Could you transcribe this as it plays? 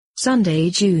Sunday,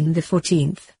 June the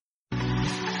 14th.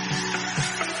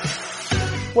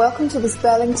 Welcome to this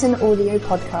Burlington audio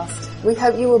podcast. We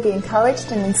hope you will be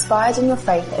encouraged and inspired in your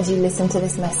faith as you listen to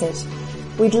this message.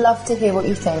 We'd love to hear what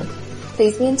you think.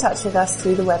 Please be in touch with us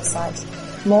through the website.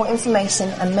 More information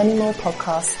and many more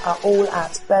podcasts are all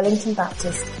at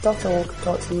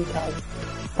burlingtonbaptist.org.uk.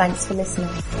 Thanks for listening.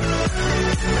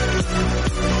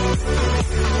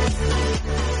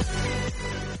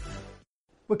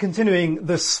 We're continuing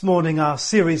this morning our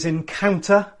series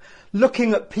Encounter,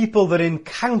 looking at people that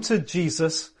encountered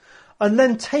Jesus and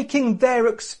then taking their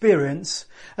experience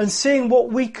and seeing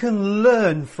what we can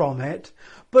learn from it,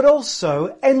 but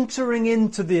also entering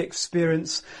into the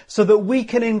experience so that we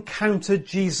can encounter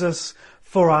Jesus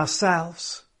for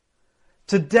ourselves.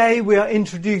 Today we are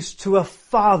introduced to a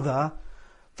father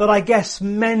that I guess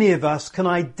many of us can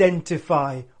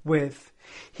identify with.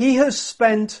 He has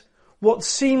spent what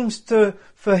seems to,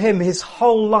 for him, his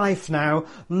whole life now,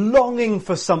 longing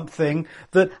for something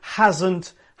that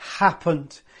hasn't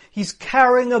happened. He's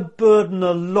carrying a burden,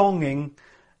 a longing,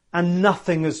 and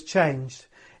nothing has changed.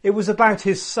 It was about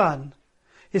his son.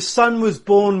 His son was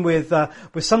born with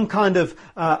some kind of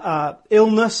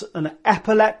illness, an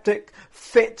epileptic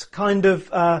fit kind of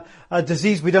a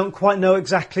disease. We don't quite know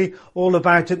exactly all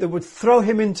about it, that would throw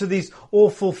him into these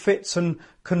awful fits and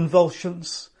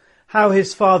convulsions. How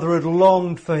his father had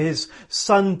longed for his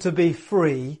son to be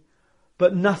free,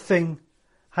 but nothing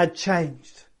had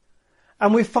changed.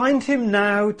 And we find him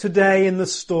now, today in the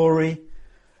story,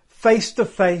 face to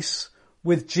face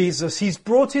with Jesus. He's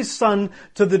brought his son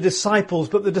to the disciples,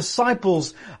 but the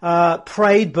disciples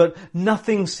prayed, but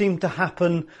nothing seemed to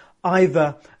happen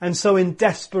either. And so in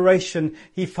desperation,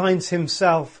 he finds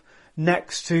himself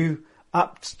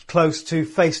up close to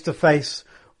face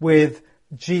with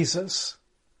Jesus.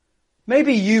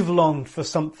 Maybe you've longed for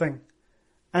something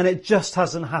and it just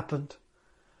hasn't happened.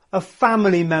 A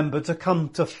family member to come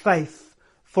to faith,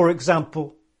 for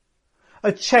example.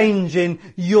 A change in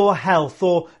your health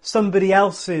or somebody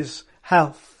else's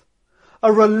health.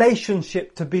 A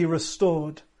relationship to be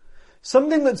restored.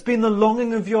 Something that's been the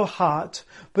longing of your heart,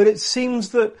 but it seems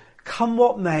that come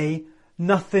what may,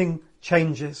 nothing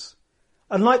changes.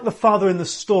 And like the father in the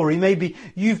story, maybe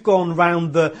you've gone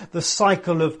round the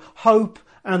cycle of hope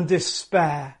and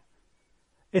despair.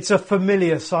 It's a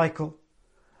familiar cycle.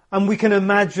 And we can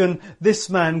imagine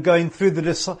this man going through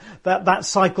that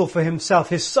cycle for himself.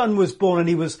 His son was born and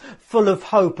he was full of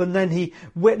hope, and then he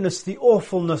witnessed the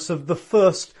awfulness of the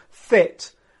first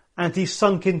fit and he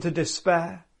sunk into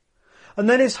despair. And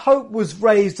then his hope was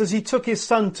raised as he took his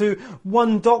son to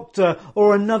one doctor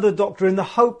or another doctor in the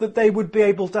hope that they would be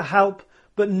able to help,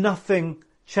 but nothing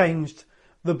changed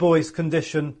the boy's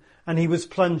condition. And he was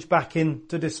plunged back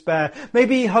into despair.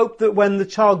 Maybe he hoped that when the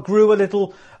child grew a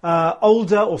little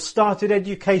older or started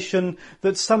education,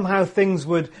 that somehow things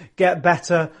would get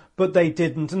better, but they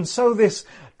didn't. And so this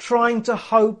trying to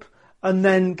hope and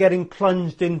then getting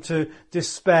plunged into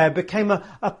despair became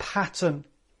a pattern.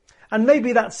 And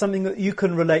maybe that's something that you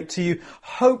can relate to. You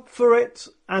hope for it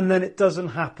and then it doesn't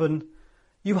happen.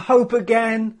 You hope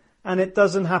again and it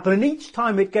doesn't happen. And each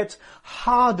time it gets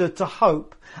harder to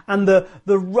hope. And the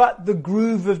rut, the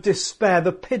groove of despair,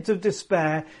 the pit of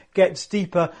despair gets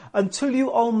deeper until you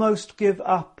almost give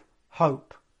up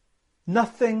hope.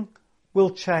 Nothing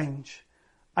will change.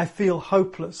 I feel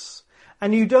hopeless.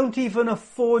 And you don't even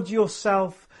afford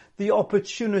yourself the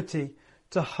opportunity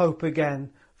to hope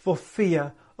again for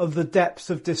fear of the depths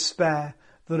of despair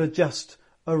that are just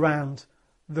around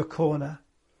the corner.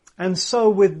 And so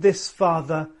with this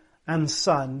father and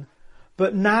son,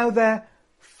 but now they're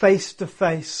face to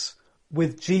face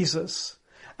with Jesus.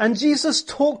 And Jesus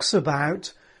talks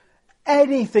about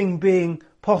anything being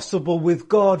possible with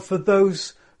God for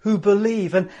those who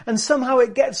believe. And somehow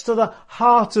it gets to the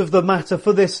heart of the matter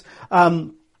for this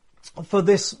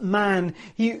man.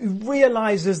 He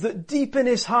realizes that deep in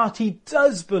his heart he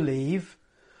does believe,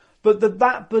 but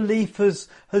that belief has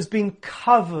been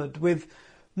covered with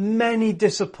many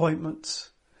disappointments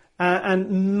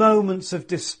and moments of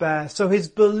despair. So his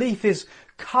belief is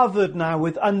covered now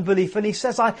with unbelief. And he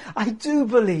says, I do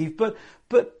believe, but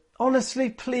honestly,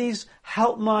 please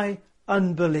help my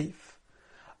unbelief.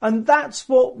 And that's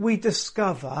what we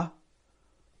discover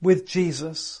with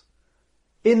Jesus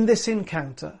in this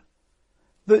encounter,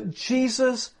 that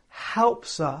Jesus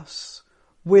helps us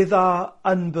with our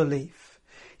unbelief.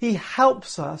 He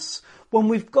helps us when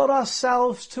we've got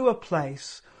ourselves to a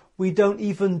place we don't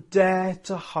even dare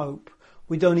to hope.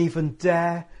 We don't even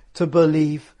dare to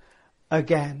believe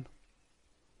again.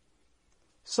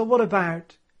 So what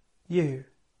about you?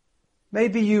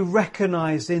 Maybe you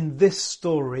recognize in this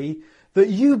story that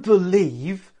you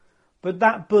believe, but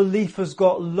that belief has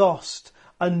got lost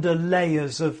under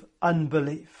layers of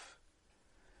unbelief.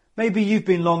 Maybe you've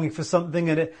been longing for something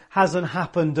and it hasn't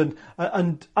happened,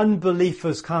 and unbelief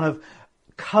has kind of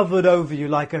covered over you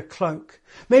like a cloak.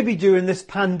 Maybe during this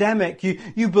pandemic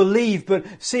you believe, but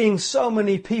seeing so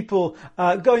many people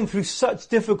going through such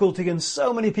difficulty and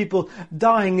so many people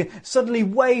dying, suddenly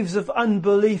waves of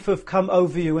unbelief have come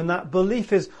over you, and that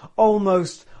belief is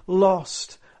almost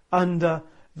lost under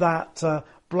that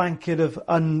blanket of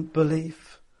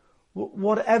unbelief.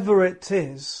 Whatever it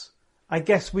is, I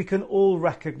guess we can all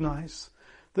recognise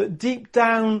that deep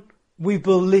down we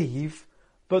believe,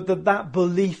 but that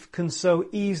belief can so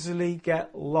easily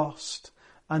get lost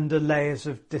under layers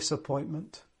of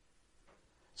disappointment.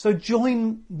 So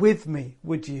join with me,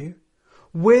 would you,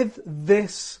 with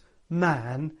this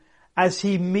man as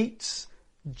he meets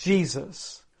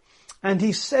Jesus. And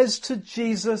he says to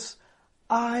Jesus,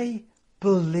 I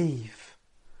believe,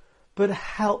 but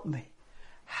help me.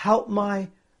 Help my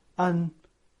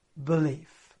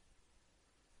unbelief.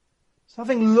 So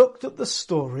having looked at the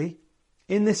story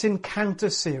in this encounter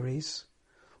series,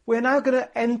 we're now going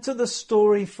to enter the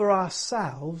story for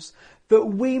ourselves that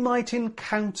we might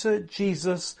encounter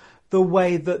Jesus the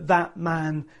way that that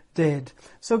man did.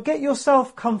 So get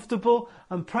yourself comfortable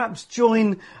and perhaps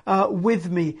join with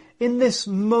me in this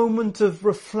moment of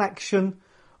reflection,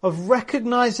 of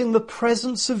recognizing the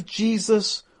presence of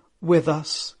Jesus with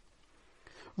us,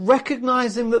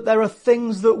 recognizing that there are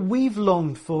things that we've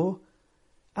longed for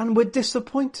and we're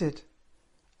disappointed.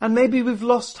 And maybe we've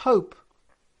lost hope.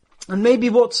 And maybe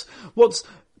what's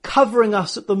covering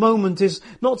us at the moment is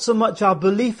not so much our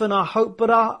belief and our hope, but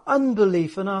our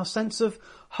unbelief and our sense of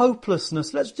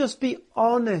hopelessness. Let's just be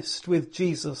honest with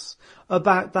Jesus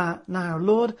about that now.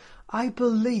 Lord, I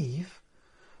believe,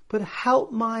 but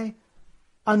help my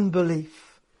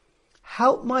unbelief.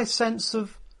 Help my sense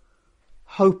of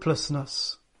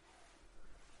hopelessness.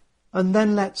 And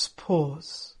then let's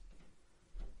pause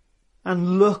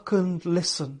and look and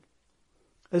listen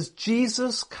as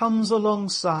Jesus comes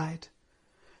alongside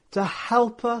to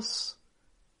help us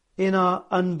in our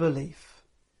unbelief.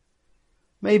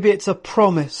 Maybe it's a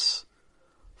promise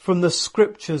from the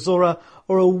scriptures or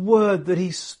a word that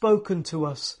he's spoken to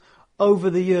us over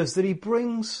the years that he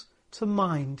brings to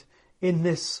mind in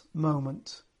this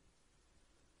moment.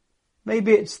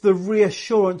 Maybe it's the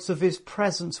reassurance of his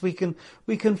presence. We can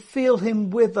feel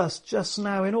him with us just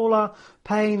now in all our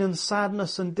pain and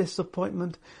sadness and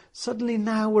disappointment. Suddenly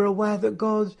now we're aware that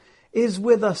God is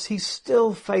with us. He's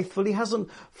still faithful. He hasn't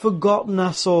forgotten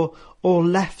us or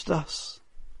left us.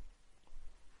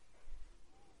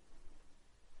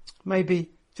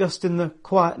 Maybe just in the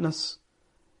quietness,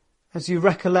 as you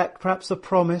recollect perhaps a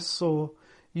promise or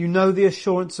you know the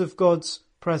assurance of God's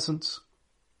presence.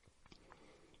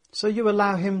 So you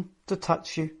allow him to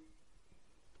touch you.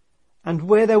 And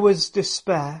where there was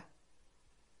despair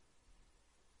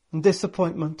and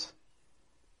disappointment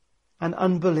and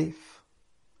unbelief,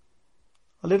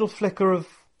 a little flicker of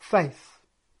faith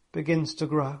begins to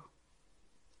grow.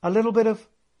 A little bit of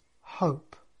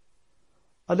hope.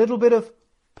 A little bit of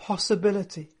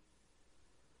possibility.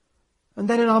 And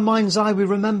then in our mind's eye we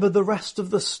remember the rest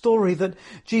of the story, that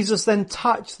Jesus then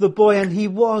touched the boy and he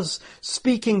was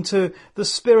speaking to the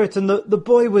Spirit, and the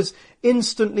boy was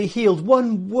instantly healed.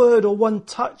 One word or one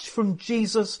touch from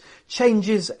Jesus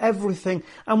changes everything.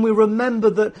 And we remember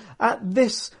that at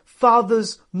this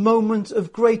father's moment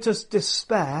of greatest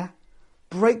despair,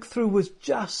 breakthrough was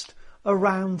just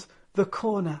around the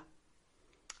corner.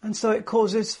 And so it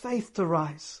causes faith to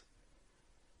rise.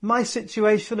 My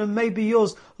situation, and maybe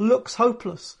yours, looks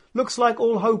hopeless, looks like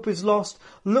all hope is lost,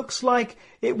 looks like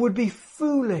it would be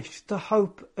foolish to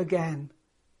hope again.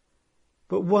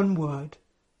 But one word,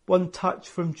 one touch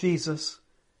from Jesus,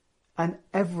 and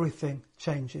everything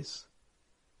changes.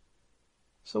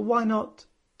 So why not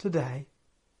today,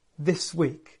 this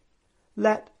week,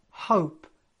 let hope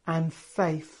and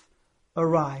faith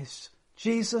arise.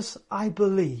 Jesus, I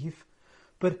believe,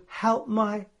 but help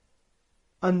my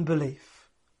unbelief.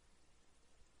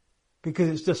 Because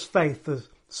it's just faith as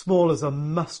small as a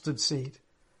mustard seed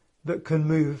that can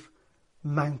move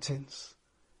mountains.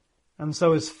 And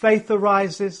so as faith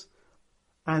arises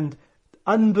and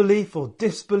unbelief or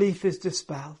disbelief is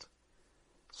dispelled,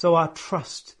 so our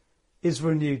trust is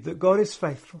renewed that God is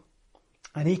faithful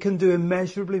and he can do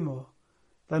immeasurably more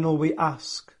than all we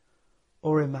ask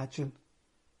or imagine.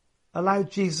 Allow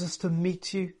Jesus to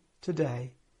meet you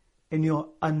today in your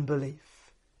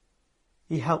unbelief.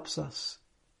 He helps us.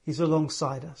 He's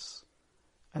alongside us,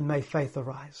 and may faith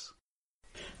arise.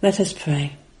 Let us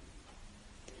pray.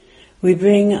 We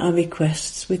bring our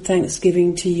requests with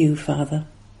thanksgiving to you, Father,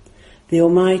 the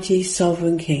Almighty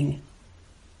Sovereign King,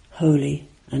 holy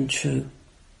and true.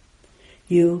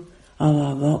 You are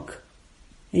our rock,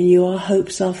 in you our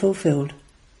hopes are fulfilled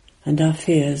and our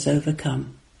fears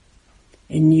overcome.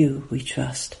 In you we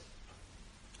trust.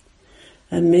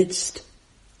 Amidst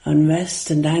unrest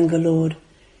and anger, Lord,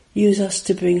 use us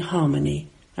to bring harmony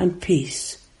and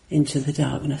peace into the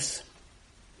darkness.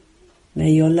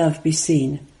 May your love be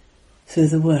seen through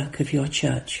the work of your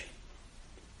church.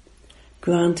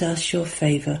 Grant us your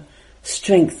favour,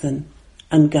 strengthen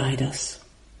and guide us.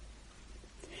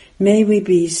 May we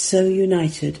be so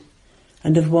united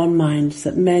and of one mind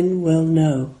that men will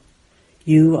know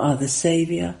you are the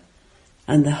Saviour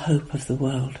and the hope of the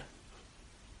world.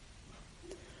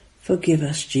 Forgive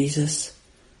us, Jesus,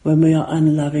 when we are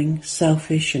unloving,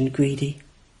 selfish and greedy.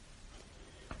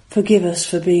 Forgive us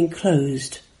for being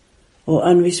closed or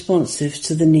unresponsive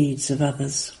to the needs of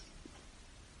others.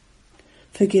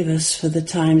 Forgive us for the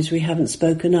times we haven't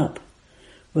spoken up,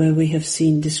 where we have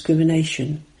seen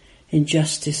discrimination,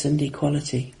 injustice and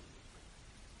equality.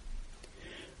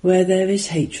 Where there is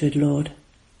hatred, Lord,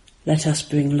 let us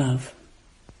bring love.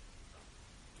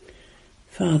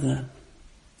 Father,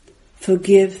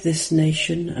 forgive this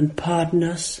nation and pardon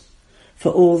us for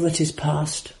all that is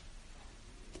past.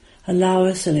 Allow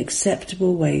us an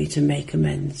acceptable way to make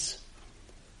amends.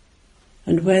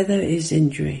 And where there is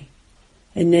injury,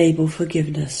 enable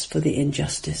forgiveness for the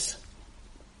injustice.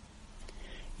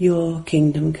 Your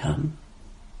kingdom come.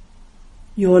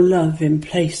 Your love in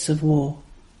place of war.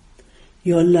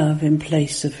 Your love in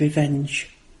place of revenge,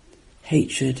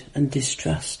 hatred and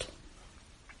distrust.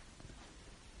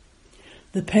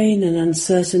 The pain and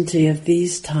uncertainty of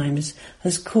these times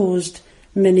has caused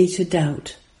many to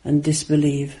doubt and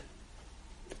disbelieve.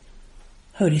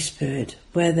 Holy Spirit,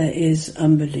 where there is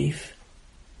unbelief,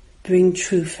 bring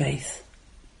true faith.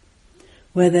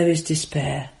 Where there is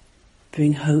despair,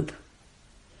 bring hope.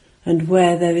 And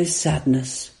where there is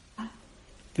sadness,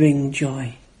 bring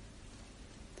joy.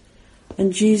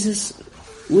 And Jesus,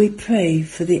 we pray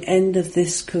for the end of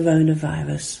this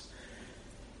coronavirus.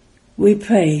 We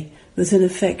pray that an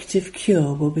effective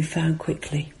cure will be found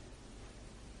quickly.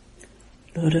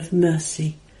 Lord of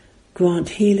mercy, grant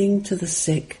healing to the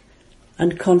sick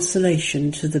and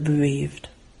consolation to the bereaved.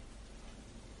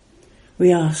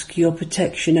 We ask your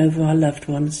protection over our loved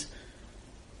ones,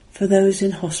 for those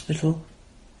in hospital,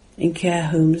 in care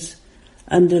homes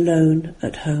and alone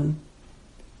at home.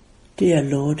 Dear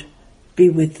Lord, be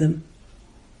with them,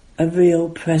 a real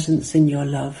presence in your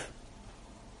love.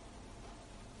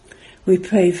 We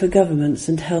pray for governments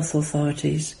and health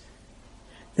authorities.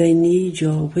 They need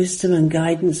your wisdom and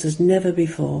guidance as never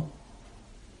before.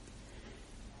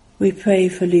 We pray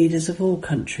for leaders of all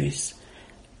countries.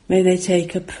 May they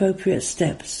take appropriate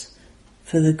steps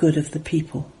for the good of the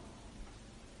people.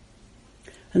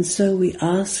 And so we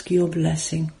ask your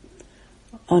blessing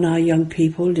on our young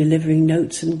people delivering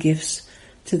notes and gifts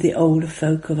to the older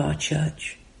folk of our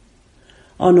church,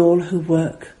 on all who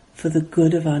work for the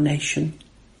good of our nation,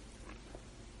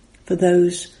 for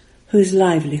those whose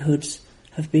livelihoods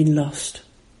have been lost.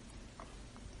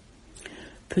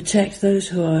 Protect those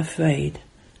who are afraid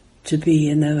to be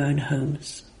in their own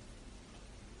homes.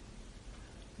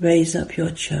 Raise up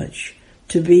your church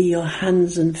to be your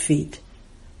hands and feet,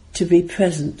 to be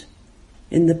present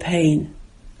in the pain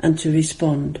and to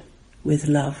respond with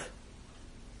love.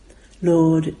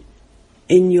 Lord,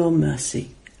 in your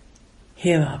mercy,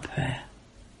 hear our prayer.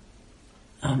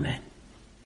 Amen.